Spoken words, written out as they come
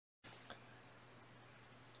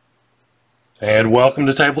And welcome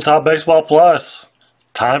to Tabletop Baseball Plus.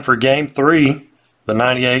 Time for Game 3, the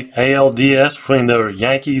 98 ALDS between the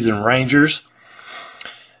Yankees and Rangers.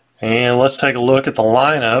 And let's take a look at the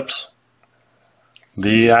lineups.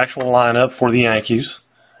 The actual lineup for the Yankees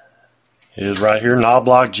is right here.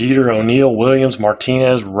 Knobloch, Jeter, O'Neill, Williams,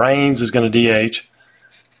 Martinez. Raines is going to DH.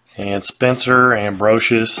 And Spencer,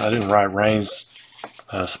 Ambrosius. I didn't write Raines'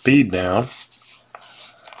 speed down.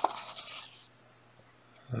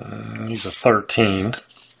 He's a 13.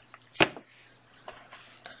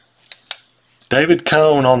 David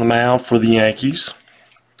Cone on the mound for the Yankees.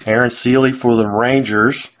 Aaron Seeley for the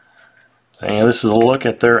Rangers. And this is a look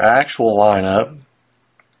at their actual lineup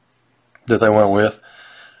that they went with.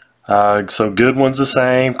 So Goodwin's the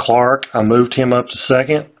same. Clark, I moved him up to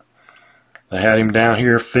second. They had him down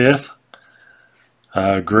here fifth.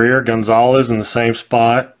 Greer, Gonzalez in the same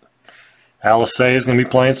spot. Alisei is going to be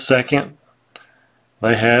playing second.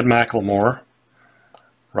 They had McLemore.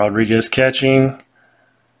 Rodriguez catching.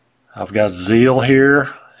 I've got Zeal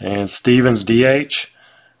here and Stevens DH.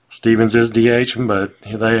 Stevens is DH, but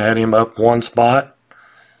they had him up one spot.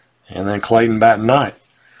 And then Clayton batting ninth.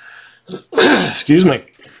 Excuse me.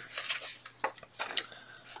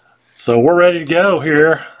 So we're ready to go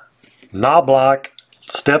here. Knobloch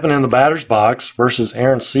stepping in the batter's box versus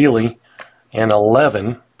Aaron Seeley and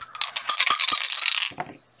 11.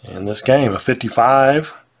 In this game, a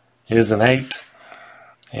 55 is an 8.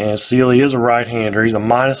 And Seeley is a right-hander. He's a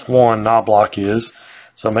 -1, Knobloch is.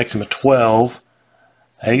 So it makes him a 12.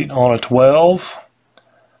 8 on a 12.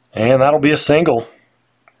 And that'll be a single.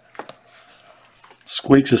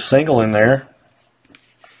 Squeaks a single in there.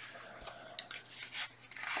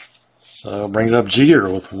 So brings up Jeter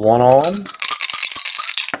with 1 on.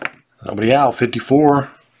 Nobody out, 54.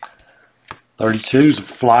 32's a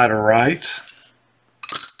fly to right.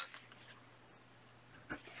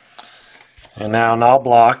 And now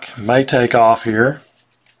Knobloch may take off here.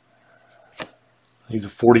 He's a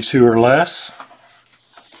 42 or less.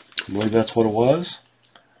 I believe that's what it was.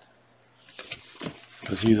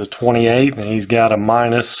 Because he's a 28 and he's got a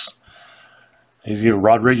minus. He's got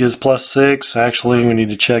Rodriguez +6. Actually, we need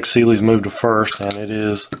to check Seeley's move to first, and it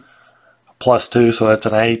is a +2, so that's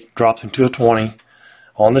an 8. Drops him to a 20.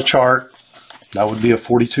 On the chart, that would be a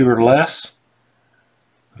 42 or less.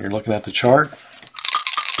 You're looking at the chart.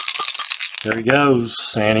 There he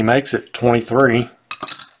goes, and he makes it 23.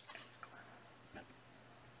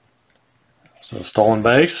 So stolen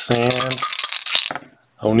base, and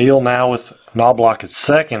O'Neill now with Knobloch at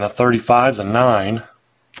second. A 35's a 9.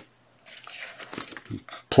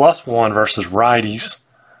 +1 versus righties,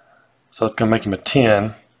 so it's going to make him a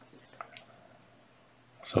 10.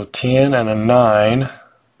 So 10 and a 9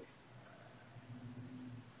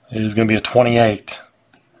 is going to be a 28.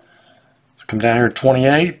 So come down here at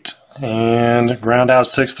 28. And ground out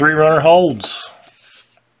 6-3, runner holds.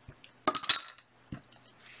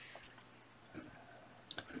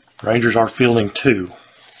 Rangers are fielding 2.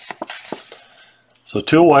 So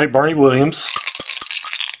 2 away, Bernie Williams.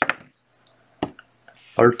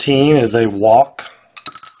 13 is a walk.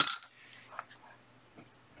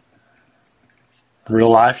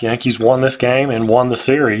 Real life, Yankees won this game and won the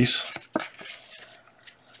series.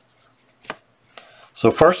 So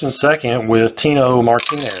first and second with Tino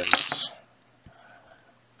Martinez.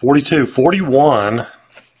 42, 41.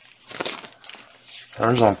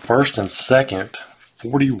 Runners on first and second.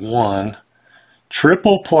 41.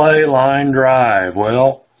 Triple play line drive.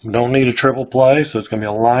 Well, we don't need a triple play, so it's going to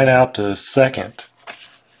be a line out to second.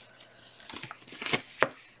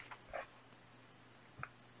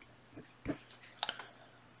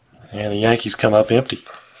 And the Yankees come up empty.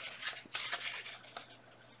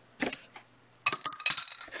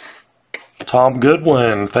 Tom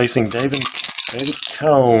Goodwin facing David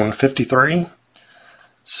Cone, 53.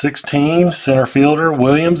 16, center fielder.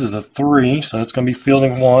 Williams is a 3, so it's going to be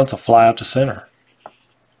fielding 1. It's a fly out to center.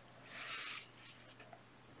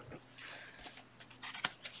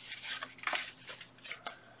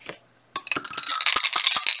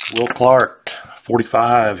 Will Clark,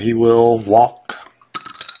 45. He will walk.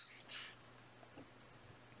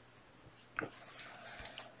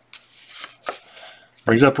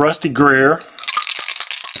 Brings up Rusty Greer.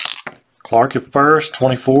 Clark at first,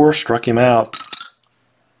 24, struck him out.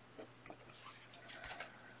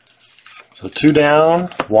 So 2 down,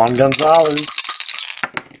 Juan Gonzalez.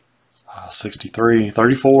 63,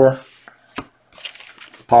 34.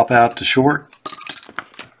 Pop out to short.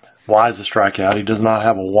 Y is a strikeout. He does not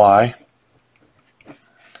have a Y.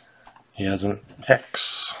 He has an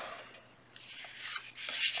X.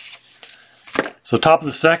 So top of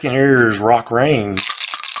the second here is Rock Raines.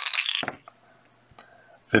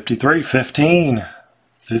 53, 15.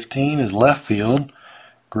 15 is left field.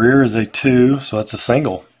 Greer is a 2, so it's a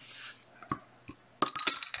single.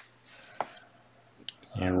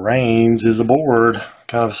 And Raines is aboard,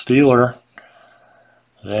 kind of a stealer.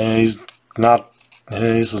 And he's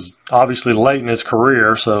obviously late in his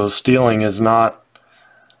career, so stealing is not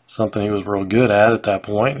something he was real good at that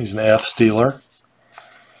point. He's an F stealer.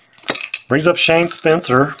 Brings up Shane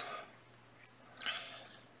Spencer.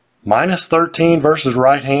 Minus 13 versus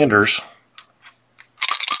right-handers.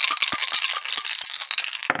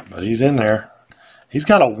 But he's in there. He's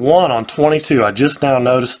got a 1 on 22. I just now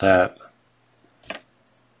noticed that.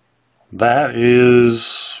 That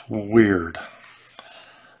is weird.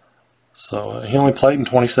 So he only played in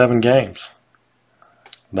 27 games.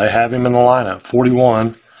 They have him in the lineup.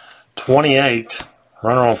 41, 28,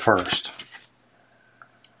 runner on first.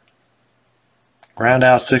 Ground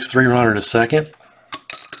out 6-3 runner to second.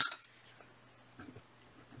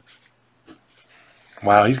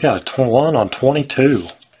 Wow, he's got a 1 on 22.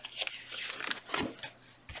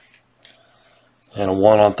 And a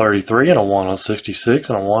 1 on 33, and a 1 on 66,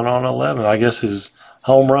 and a 1 on 11. I guess his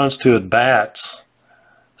home runs to at bats.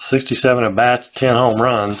 67 at bats, 10 home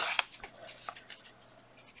runs.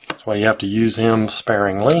 That's why you have to use him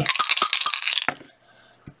sparingly.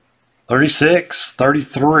 36,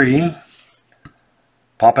 33.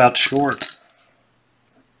 Pop out to short.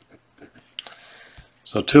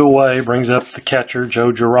 So 2 away, brings up the catcher,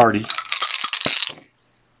 Joe Girardi.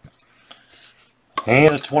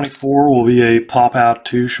 And a 24 will be a pop out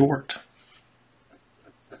to short.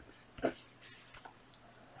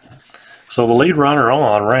 So the lead runner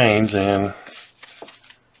on Raines, and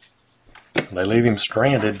they leave him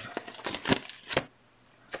stranded.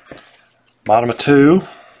 Bottom of 2.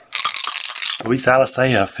 Luis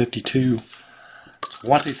Alicea, 52.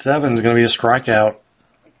 27 is going to be a strikeout.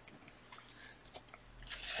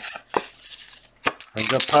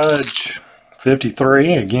 Brings up Pudge,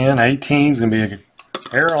 53. Again, 18 is going to be an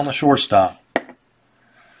error on the shortstop.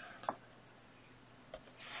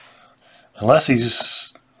 Unless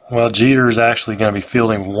he's, well, Jeter's actually going to be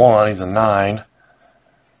fielding 1. He's a 9.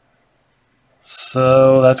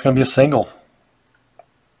 So that's going to be a single.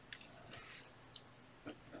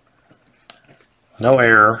 No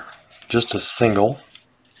error, just a single.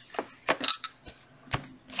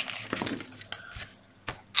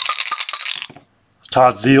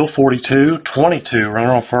 Todd Zeile, 42, 22,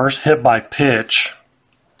 runner on first, hit by pitch.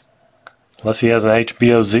 Unless he has an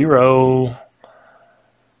HBO 0,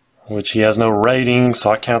 which he has no rating,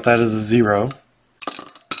 so I count that as a 0.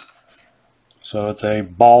 So it's a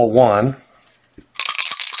ball 1.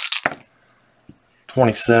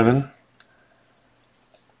 27.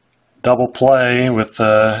 Double play with,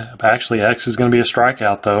 actually X is going to be a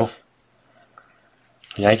strikeout though.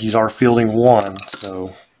 The Yankees are fielding 1,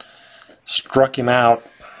 so struck him out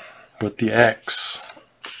with the X.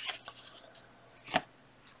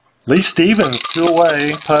 Lee Stevens, 2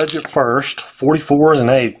 away, Pudge at first. 44 is an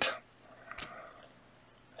 8.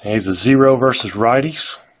 And he's a 0 versus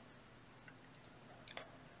righties.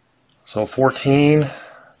 So 14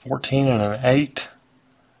 and an 8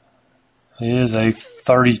 is a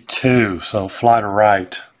 32. So fly to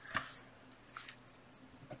right.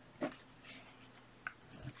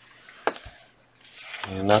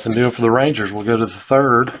 And nothing doing for the Rangers. We'll go to the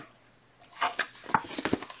third.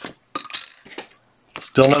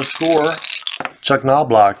 Still no score. Chuck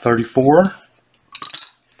Knobloch, 34.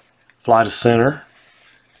 Fly to center.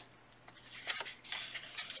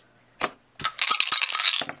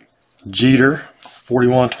 Jeter,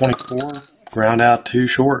 41-24. Ground out to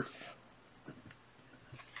short.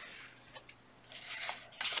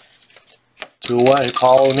 2 away.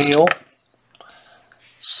 Paul O'Neill.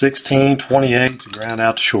 16-28, ground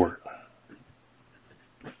out to short.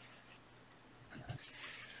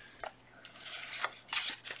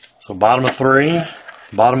 So bottom of 3,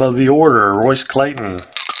 bottom of the order, Royce Clayton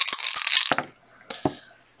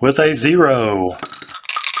with a 0.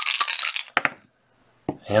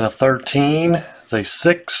 And a 13 is a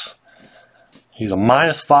 6. He's a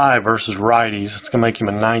 -5 versus righties. It's going to make him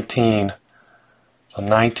a 19. So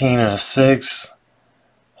 19 and a 6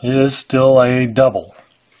 is still a double.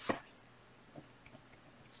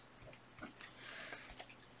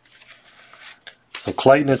 So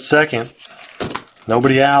Clayton at second.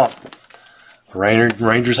 Nobody out.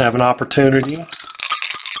 Rangers have an opportunity.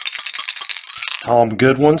 Tom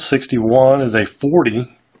Goodwin, 61, is a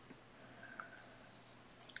 40.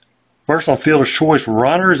 First on fielder's choice,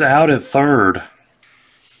 runners out at third.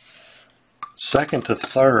 Second to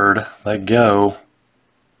third, they go.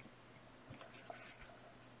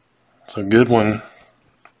 So Goodwin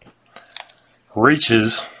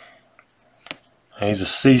reaches. He's a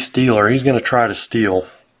C stealer. He's going to try to steal.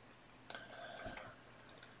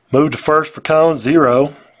 Move to first for Cone,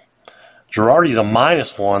 0. Girardi's a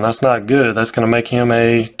 -1. That's not good. That's going to make him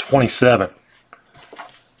a 27.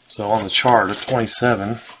 So on the chart, a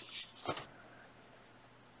 27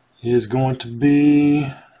 is going to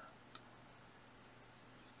be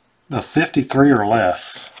a 53 or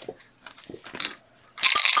less.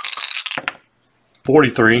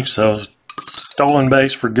 43, so stolen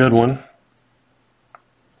base for Goodwin.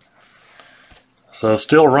 So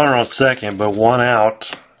still a runner on second, but 1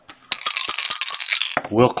 out.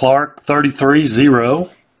 Will Clark, 33,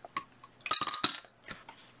 0.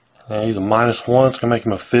 And he's a -1. It's going to make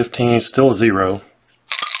him a 15. Still a 0.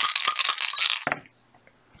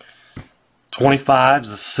 25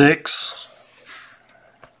 is a 6.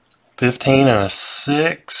 15 and a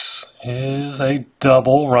 6 is a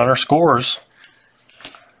double. Runner scores.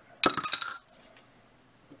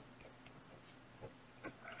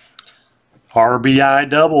 RBI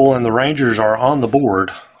double, and the Rangers are on the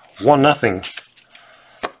board. 1-0.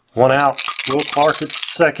 1 out. Will Clark at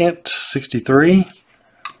second, 63.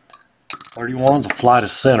 31's a fly to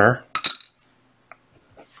center.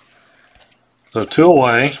 So 2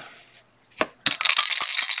 away.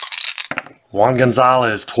 Juan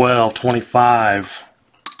Gonzalez, 12, 25.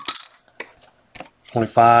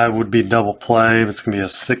 25 would be double play, but it's going to be a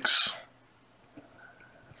 6.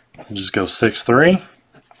 We'll just go 6-3.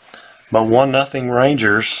 But 1-0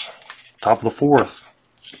 Rangers, top of the 4th.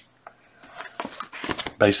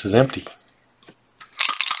 Base is empty.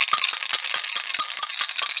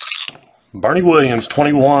 Bernie Williams,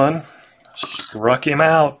 21. Struck him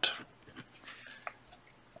out.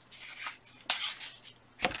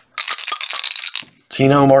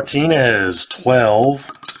 Tino Martinez, 12.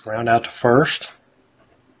 Round out to first.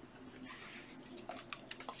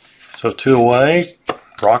 So 2 away.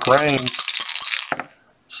 Brock Raines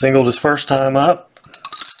singled his first time up.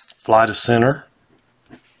 Fly to center.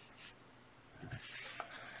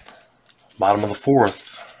 Bottom of the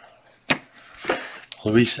 4th.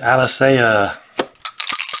 Luis Alicea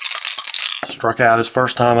struck out his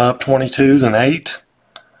first time up. 22's an 8.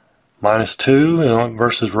 -2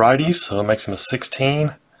 versus righties, so it makes him a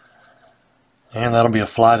 16. And that'll be a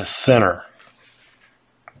fly to center.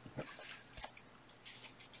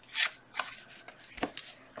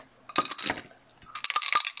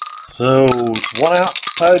 So 1 out.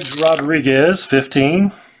 Pudge Rodriguez,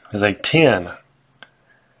 15, is a 10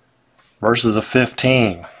 versus a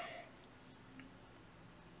 15.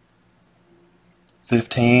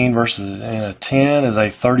 15 versus and a 10 is a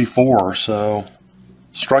 34. So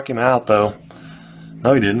struck him out though.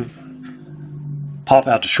 No, he didn't. Pop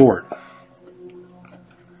out to short.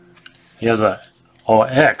 He has a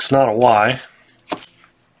X, not a Y.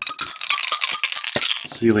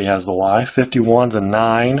 Seeley has the Y. 51's a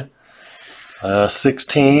 9.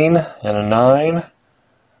 16 and a 9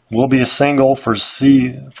 will be a single for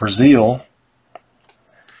Zeal.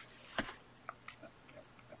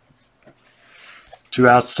 2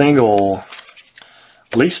 out single.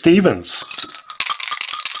 Lee Stevens.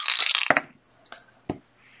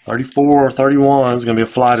 34, 31 is going to be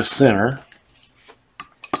a fly to center.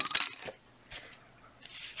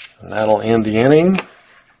 And that'll end the inning.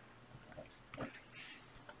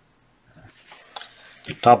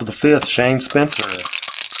 Top of the 5th, Shane Spencer.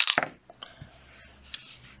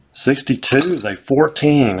 62 is a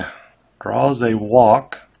 14. Draws a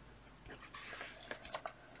walk.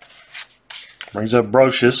 Brings up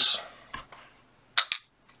Brocious.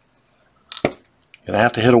 Gonna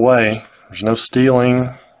have to hit away. There's no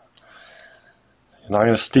stealing. He's not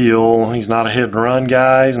gonna steal. He's not a hit and run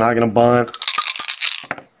guy. He's not gonna bunt.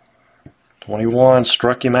 21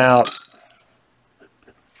 struck him out.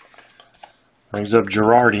 Brings up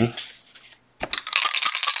Girardi.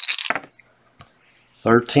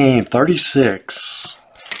 13, 36.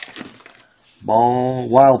 Ball,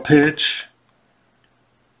 wild pitch.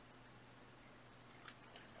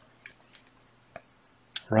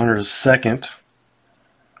 Runner is second.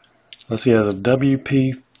 Unless he has a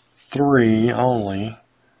WP3 only.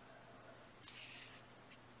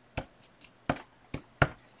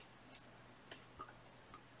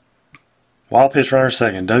 Wild pitch runner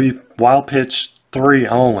second. Wild pitch 3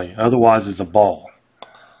 only. Otherwise it's a ball.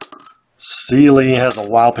 Seeley has a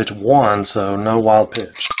wild pitch 1, so no wild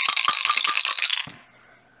pitch.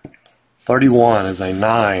 31 is a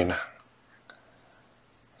 9.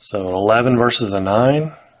 So 11 versus a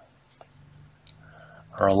 9.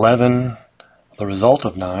 Or 11, the result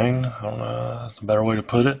of 9. I don't know, that's a better way to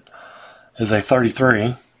put it. Is a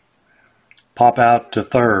 33. Pop out to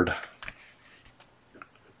third.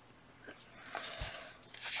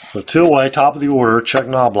 So 2 away, top of the order, check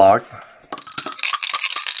Knobloch.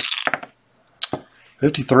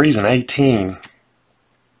 53's an 18.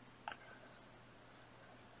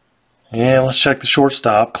 And let's check the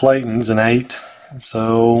shortstop. Clayton's an 8.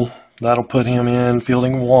 So that'll put him in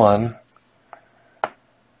fielding 1.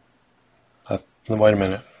 Wait a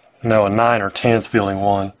minute. No, a 9 or 10 is fielding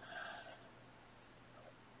 1.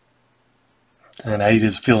 And 8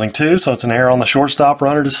 is fielding 2, so it's an error on the shortstop,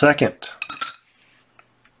 runner to second.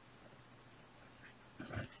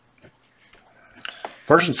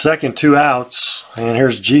 First and second, 2 outs, and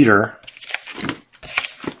here's Jeter.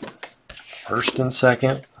 First and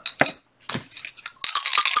second.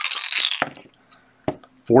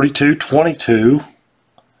 42-22.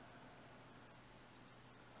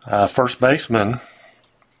 First baseman,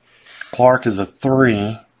 Clark is a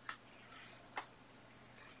 3.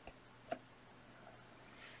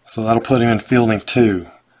 So that'll put him in fielding 2.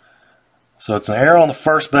 So it's an error on the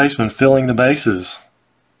first baseman filling the bases.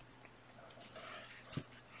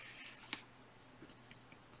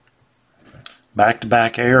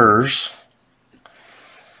 Back-to-back errors.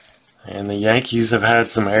 And the Yankees have had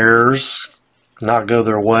some errors not go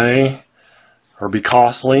their way or be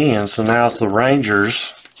costly. And so now it's the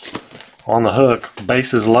Rangers on the hook,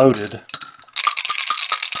 bases loaded,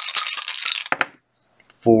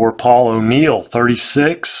 for Paul O'Neill,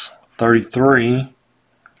 36, 33.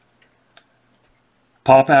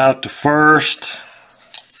 Pop out to first,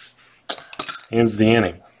 ends the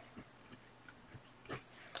inning,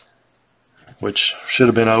 which should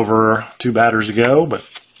have been over 2 batters ago, but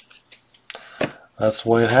that's the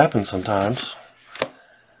way it happens sometimes.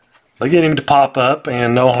 They get him to pop up,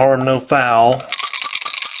 and no harm, no foul.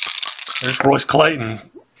 There's Royce Clayton,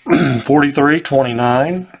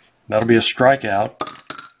 43-29. That'll be a strikeout.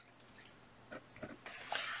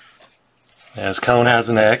 As Cone has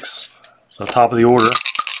an X, so top of the order.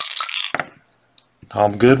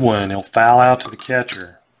 Tom Goodwin, he'll foul out to the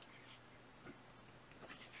catcher.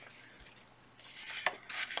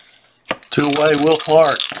 2 away, Will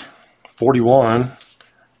Clark,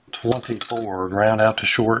 41-24, ground out to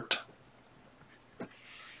short.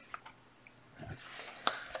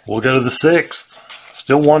 We'll go to the 6th.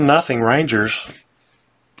 Still 1-0 Rangers.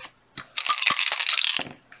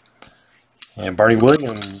 And Bernie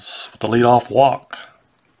Williams with the leadoff walk.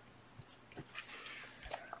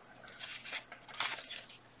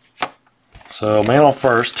 So man on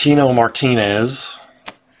first, Tino Martinez.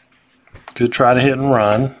 Could try to hit and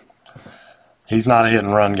run. He's not a hit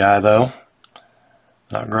and run guy though.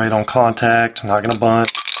 Not great on contact, not going to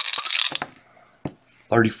bunt.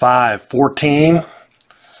 35-14.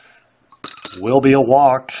 Will be a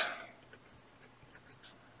walk.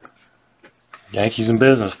 Yankees in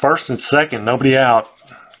business. First and second, nobody out.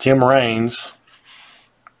 Tim Raines.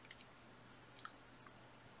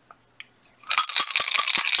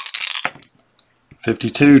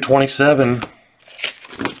 (52-27).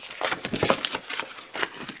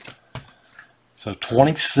 So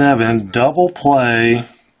 27, double play.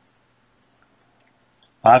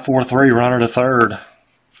 5-4-3, runner to third.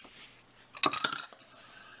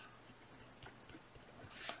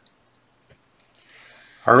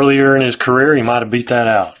 Earlier in his career, he might have beat that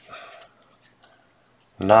out.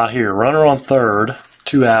 Not here. Runner on third,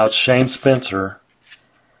 2 outs, Shane Spencer.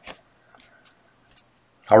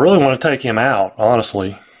 I really want to take him out,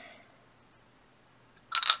 honestly.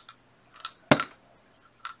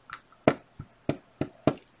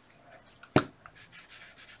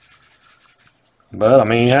 But, I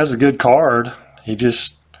mean, he has a good card. He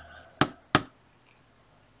just,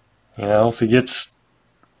 you know, if he gets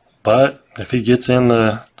in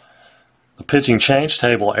the pitching change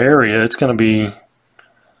table area, it's going to be,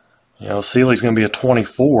 you know, Seeley's going to be a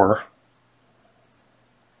 24.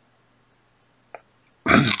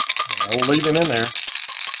 We'll leave him in there.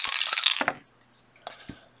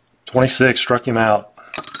 26, struck him out.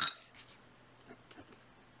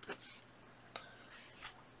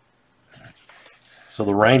 So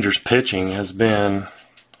the Rangers pitching has been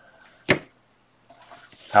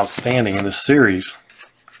outstanding in this series.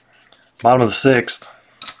 Bottom of the 6th.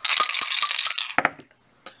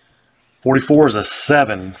 44 is a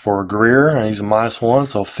 7 for Greer, and he's a -1,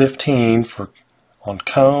 so 15 on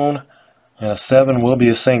Cone, and a 7 will be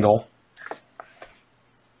a single.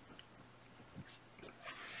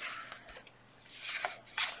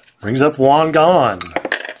 Brings up Juan Gone.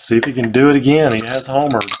 See if he can do it again. He has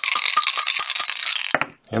homered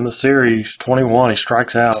in the series. 21, he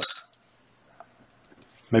strikes out.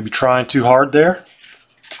 Maybe trying too hard there.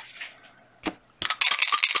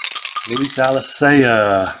 Luis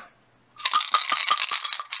Alicea.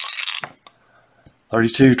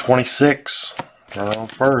 32-26. Runner on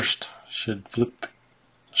first. Should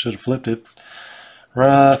have flipped it.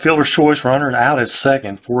 Fielder's choice. Runner out at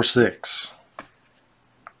second. 4-6.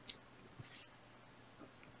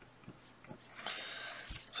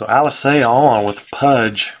 So Alisea on with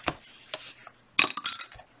Pudge.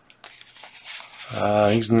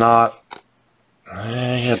 He's not.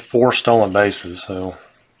 He had 4 stolen bases, so.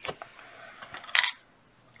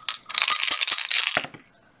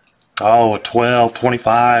 Oh, a 12,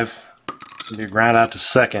 25. Be ground out to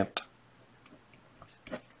second.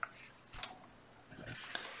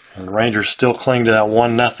 And the Rangers still cling to that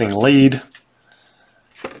 1-0 lead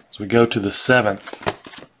as we go to the 7th.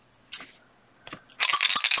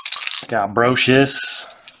 Scott Brocious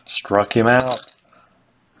struck him out.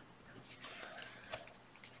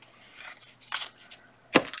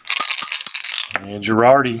 And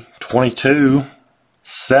Girardi, 22,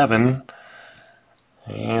 7.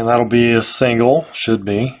 And that'll be a single, should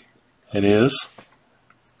be. It is.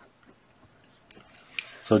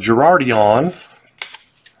 So Girardi on.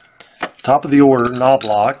 Top of the order,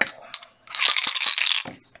 Knobloch.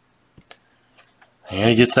 And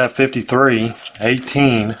he gets that 53,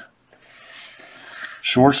 18.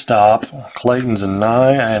 Shortstop, Clayton's a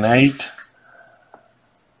 9 and 8.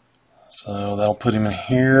 So that'll put him in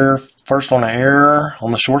here. First on the error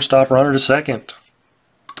on the shortstop, runner to second.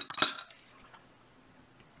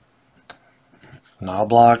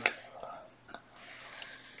 Knobloch.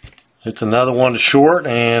 It's another one to short,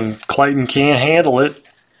 and Clayton can't handle it.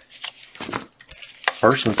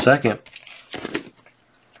 First and second.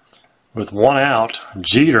 With 1 out,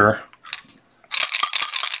 Jeter.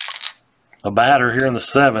 A batter here in the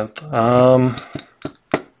 7th.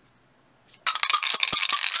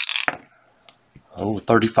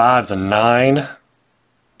 35's a 9.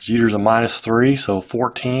 Jeter's a -3, so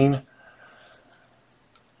 14.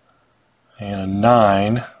 And a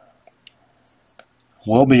 9.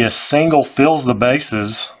 Will be a single, fills the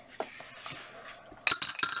bases.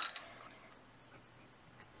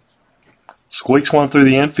 Squeaks one through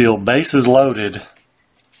the infield, bases loaded.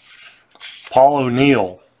 Paul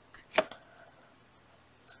O'Neill.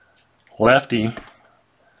 Lefty.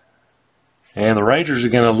 And the Rangers are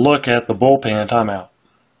going to look at the bullpen timeout.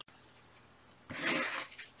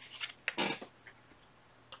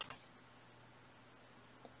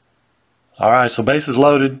 Alright, so bases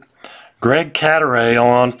loaded. Greg Cadaret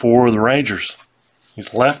on for the Rangers.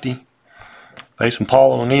 He's lefty. Facing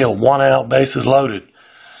Paul O'Neill. 1 out, bases loaded.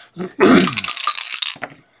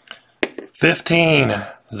 15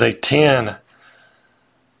 is a 10.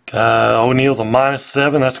 O'Neill's a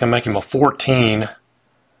 -7. That's going to make him a 14.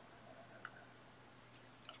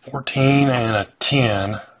 14 and a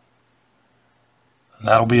 10.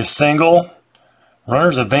 That'll be a single.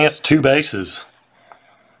 Runners advance 2 bases.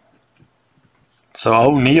 So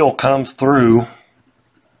O'Neill comes through.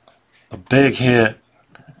 A big hit.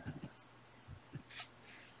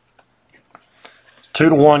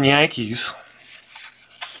 2-1 Yankees.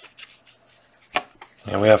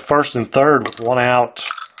 And we have first and third with 1 out.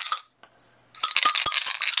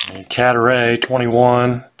 And Cadaret,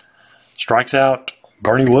 21, strikes out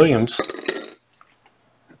Bernie Williams.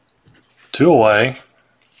 2 away.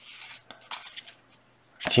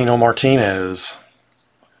 Tino Martinez.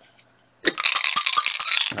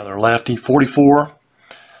 Another lefty, 44.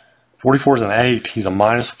 44 is an 8. He's a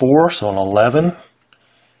 -4, so an 11.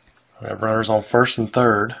 We have runners on first and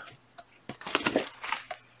third.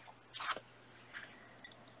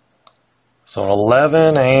 So an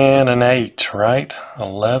 11 and an 8, right?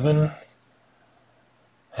 11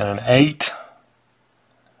 and an 8.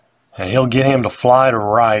 And he'll get him to fly to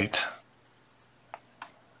right.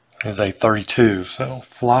 Is a 32. So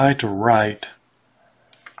fly to right.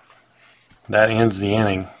 That ends the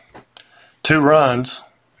inning. 2 runs.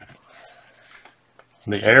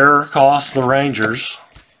 The error cost the Rangers.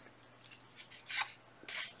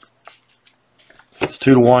 It's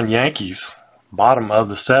 2-1 Yankees. Bottom of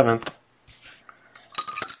the 7th.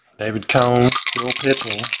 David Cone still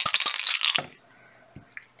pitching.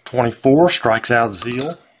 24 strikes out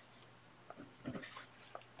Zeal.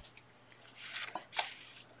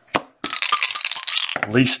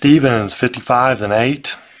 Lee Stevens, 55's an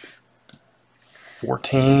 8.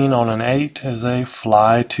 14 on an 8 is a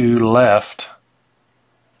fly to left.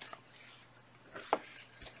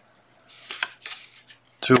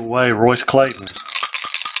 2 away, Royce Clayton.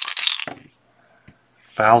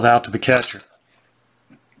 Fouls out to the catcher.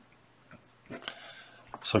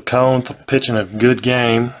 So Cone pitching a good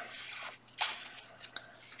game.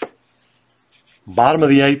 Bottom of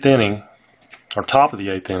the 8th inning, or top of the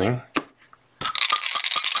 8th inning.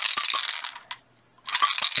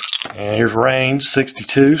 And here's Range,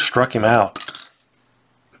 62, struck him out.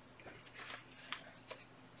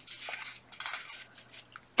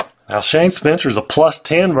 Now Shane Spencer's a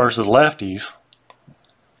 +10 versus lefties.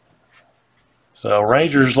 So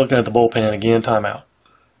Rangers looking at the bullpen again, timeout.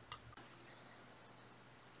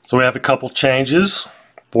 So we have a couple changes.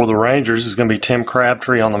 For the Rangers, it's going to be Tim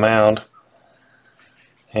Crabtree on the mound.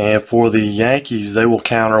 And for the Yankees, they will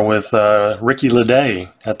counter with Ricky Leday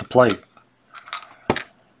at the plate.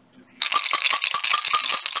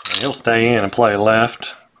 And he'll stay in and play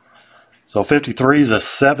left. So 53 is a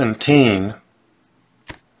 17.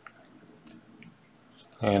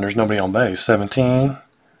 And there's nobody on base. 17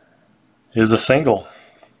 is a single.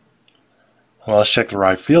 Well, let's check the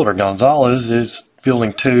right fielder. Gonzalez is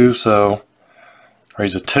fielding 2, so or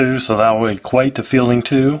he's a 2, so that will equate to fielding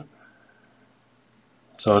 2.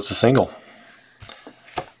 So it's a single.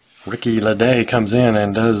 Ricky Leday comes in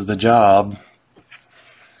and does the job.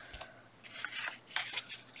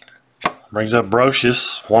 Brings up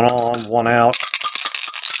Brocious, 1 on, 1 out.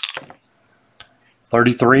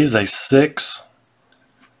 33 is a 6.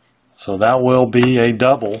 So that will be a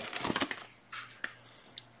double.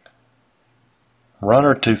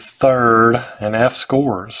 Runner to third, and F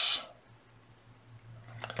scores.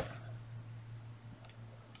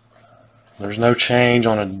 There's no change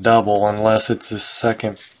on a double unless it's a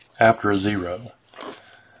second after a 0.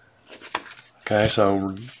 Okay,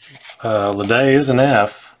 so Leday is an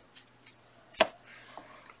F.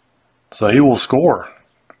 So he will score.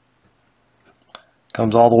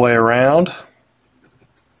 Comes all the way around.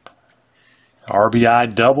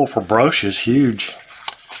 RBI double for Brocious, huge.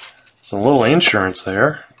 Some little insurance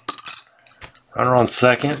there. Runner on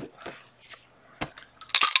second.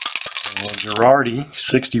 And Girardi,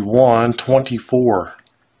 61, 24.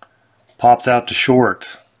 Pops out to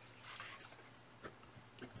short.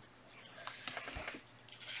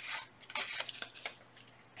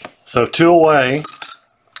 So 2 away.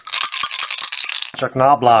 Chuck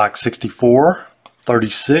Knobloch, 64,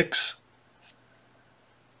 36.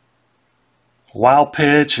 Wild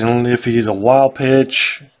pitch, and if he's a wild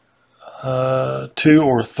pitch, 2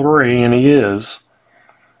 or 3, and he is.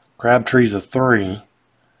 Crabtree's a 3.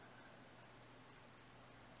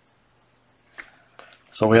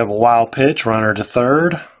 So we have a wild pitch, runner to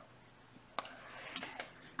third.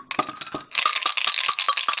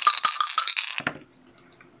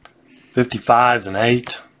 '55's an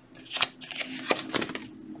 8.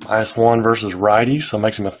 -1 versus righty, so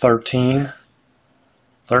makes him a 13.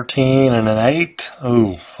 13 and an 8.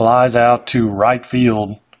 Ooh, flies out to right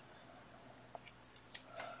field.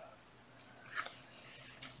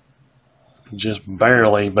 Just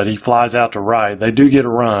barely, but he flies out to right. They do get a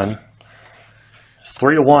run. It's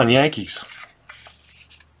 3-1 Yankees.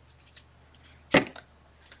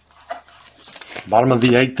 Bottom of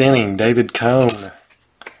the 8th inning, David Cone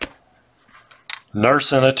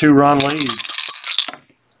nursing a 2-run lead.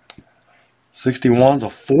 61's a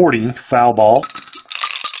 40, foul ball.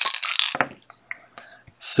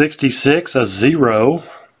 66, a 0,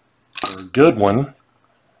 a good one.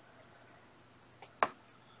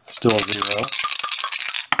 Still a 0.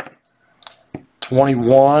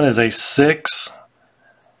 21 is a 6,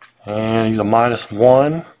 and he's a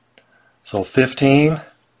 -1, so 15,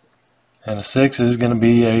 and a 6 is going to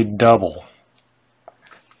be a double.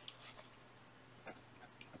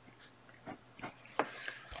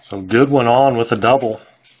 So good one on with a double.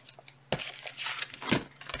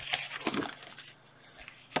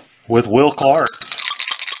 With Will Clark.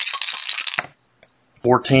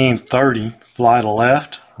 14-30, fly to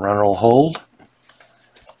left, runner will hold.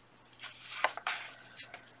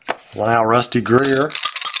 1 out Rusty Greer.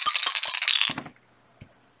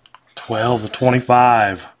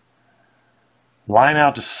 12-25. Line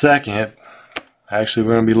out to second. Actually,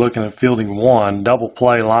 we're going to be looking at fielding 1. Double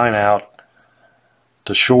play line out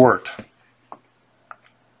to short.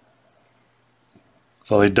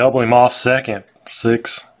 So they double him off second.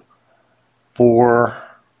 6, 4,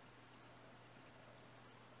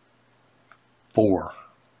 4.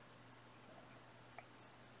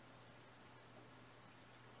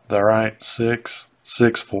 Is that right? 6,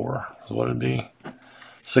 6, 4 is what it'd be.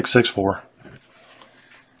 6, 6, 4.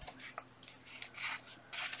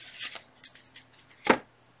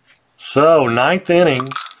 So 9th inning.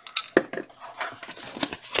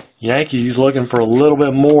 Yankees looking for a little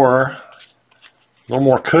bit more, a little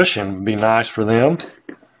more cushion would be nice for them.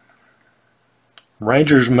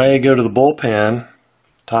 Rangers may go to the bullpen.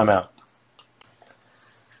 Timeout.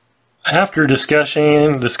 After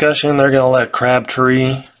discussion, they're going to let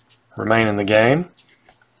Crabtree remain in the game.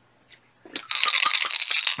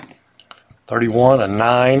 31, a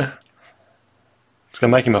 9. It's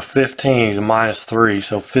going to make him a 15. He's a -3,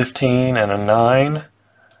 so 15 and a 9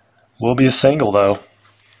 will be a single though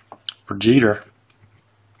for Jeter.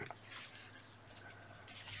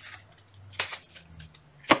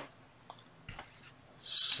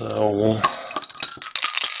 So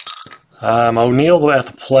O'Neill at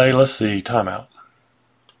the plate. Let's see, timeout.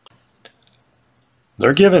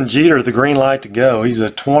 They're giving Jeter the green light to go. He's a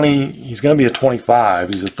 20. He's going to be a 25.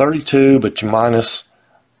 He's a 32, but you minus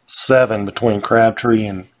 7 between Crabtree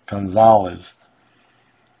and Gonzalez.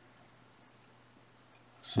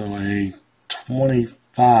 So a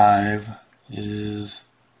 25 is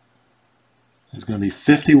going to be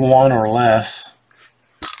 51 or less.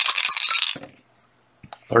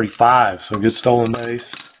 35. So good stolen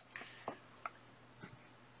base.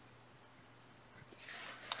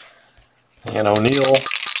 And O'Neill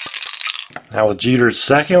now with Jeter at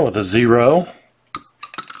second with a 0.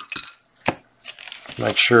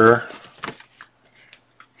 Make sure.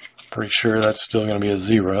 Pretty sure that's still going to be a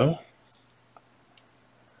 0.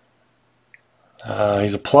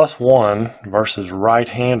 He's a +1 versus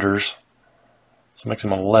right-handers. So it makes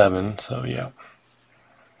him 11. So yeah.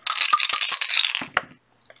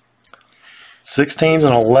 16's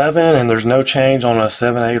an 11, and there's no change on a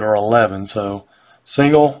 7, 8, or 11. So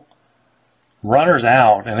single. Runners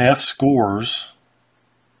out, and F scores,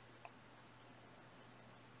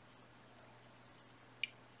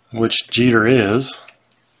 which Jeter is.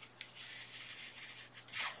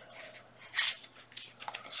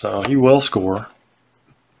 So he will score.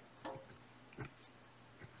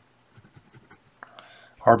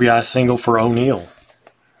 RBI single for O'Neill.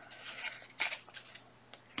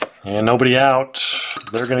 And nobody out.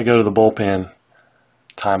 They're going to go to the bullpen.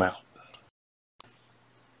 Timeout.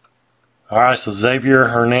 All right, so Xavier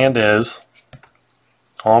Hernandez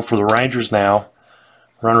on for the Rangers now.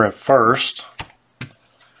 Runner at first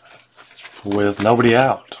with nobody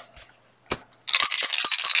out.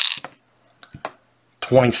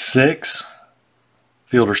 26,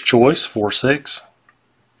 fielder's choice, 4-6.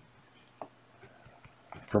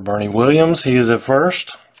 For Bernie Williams, he is at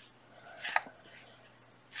first.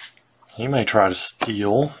 He may try to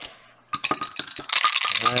steal.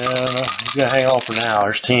 And he's going to hang on for now.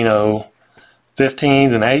 There's Tino.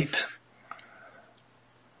 15's an 8.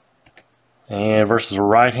 And versus a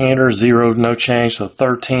right-hander, 0, no change, so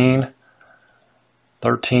 13.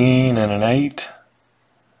 13 and an 8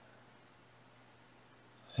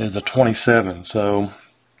 is a 27. So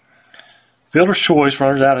fielder's choice,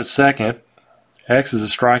 runners out at second. X is a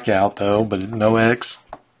strikeout though, but no X.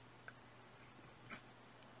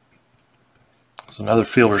 It's another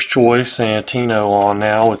fielder's choice, and Tino on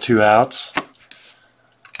now with 2 outs.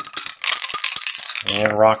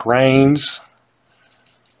 And Rock Reigns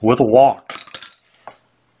with a walk.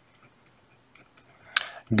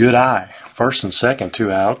 Good eye. First and second, 2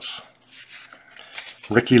 outs.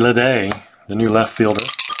 Ricky Leday, the new left fielder.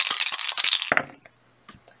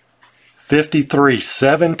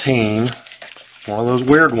 53-17. One of those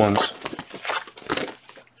weird ones.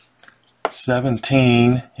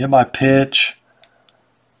 17. Hit by pitch.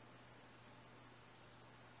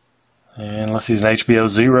 And unless he's an HBO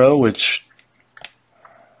 0, which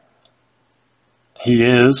he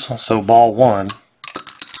is, so ball 1.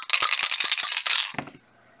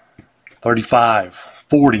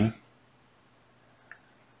 35-40.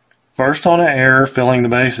 First on an error, filling the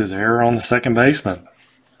bases. Error on the second baseman.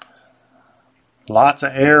 Lots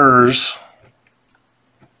of errors.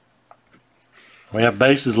 We have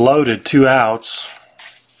bases loaded, 2 outs.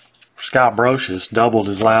 Scott Brocious doubled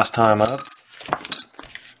his last time up.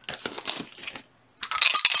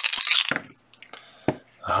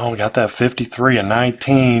 Oh, we got that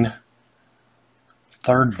 53-19.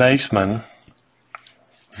 Third baseman,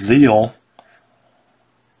 Zeal,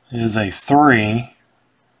 is a 3.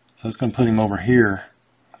 So it's going to put him over here.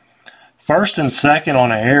 First and second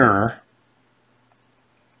on an error.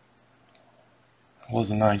 It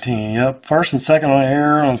wasn't 19. Yep. First and second on an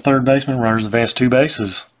error on third baseman. Runners advance 2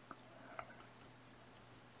 bases.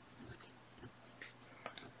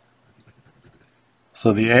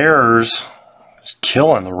 So the errors is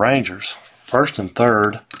killing the Rangers. First and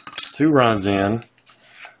third. 2 runs in.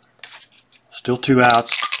 Still 2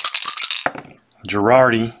 outs.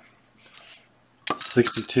 Girardi,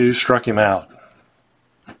 62, struck him out.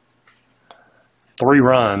 3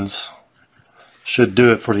 runs should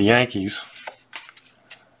do it for the Yankees.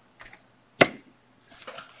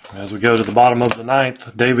 As we go to the bottom of the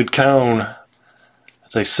 9th, David Cone.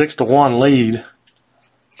 It's a 6-1 lead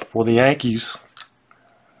for the Yankees.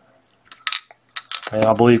 And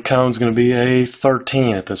I believe Cone's going to be a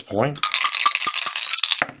 13 at this point.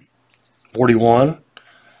 41.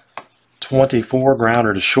 24,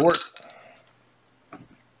 grounder to short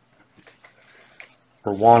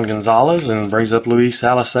for Juan Gonzalez, and brings up Luis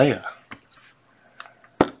Alicea.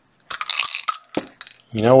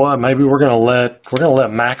 You know what? Maybe we're gonna let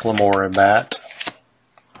Macklemore at bat.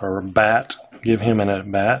 or a bat. Give him an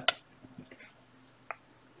at-bat.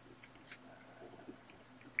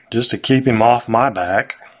 Just to keep him off my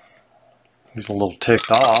back. He's a little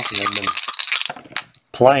ticked off. He hasn't been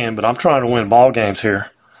playing, but I'm trying to win ball games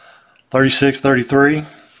here. 36-33.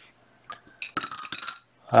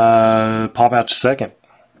 Pop out to second.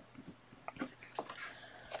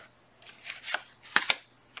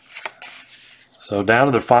 So down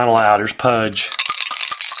to the final out. Here's Pudge.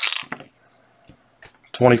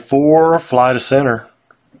 24, fly to center.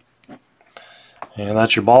 And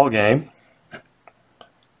that's your ball game.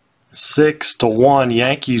 6-1,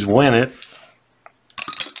 Yankees win it.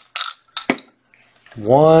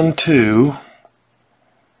 1, 2,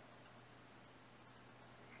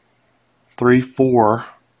 3, 4,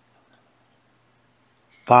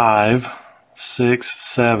 5,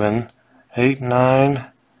 6, 7, 8, 9.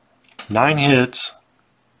 9 hits.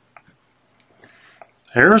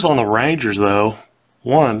 Errors on the Rangers though.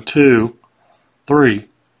 1, 2, 3,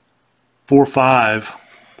 4, 5.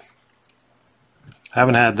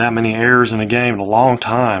 Haven't had that many errors in a game in a long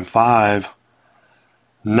time. 5.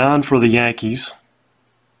 None for the Yankees.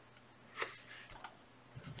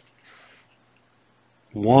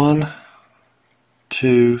 1,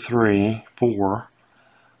 2, 3, 4,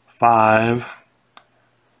 5.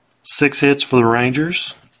 6 hits for the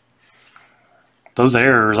Rangers. Those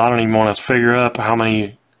errors, I don't even want to figure up how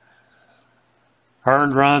many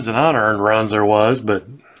earned runs and unearned runs there was, but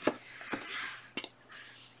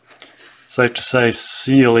safe to say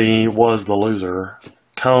Sealy was the loser.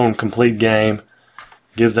 Cone, complete game,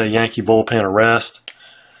 gives that Yankee bullpen a rest.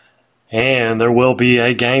 And there will be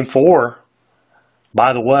a Game 4.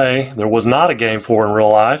 By the way, there was not a Game 4 in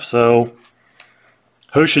real life, so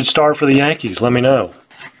who should start for the Yankees? Let me know.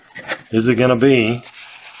 Is it going to be...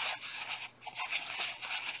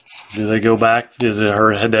 Do they go back? Is it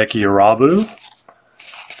Hideki Irabu?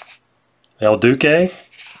 El Duque?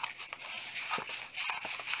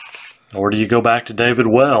 Or do you go back to David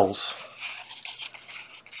Wells?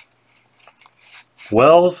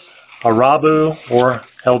 Wells, Irabu, or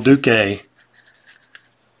El Duque?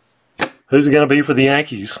 Who's it going to be for the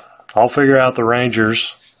Yankees? I'll figure out the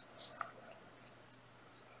Rangers.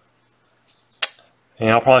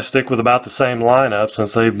 And I'll probably stick with about the same lineup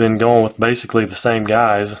since they've been going with basically the same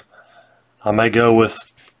guys. I may go with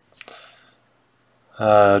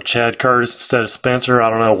Chad Curtis instead of Spencer. I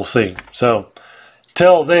don't know. We'll see. So,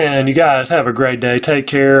 till then, you guys have a great day. Take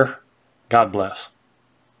care. God bless.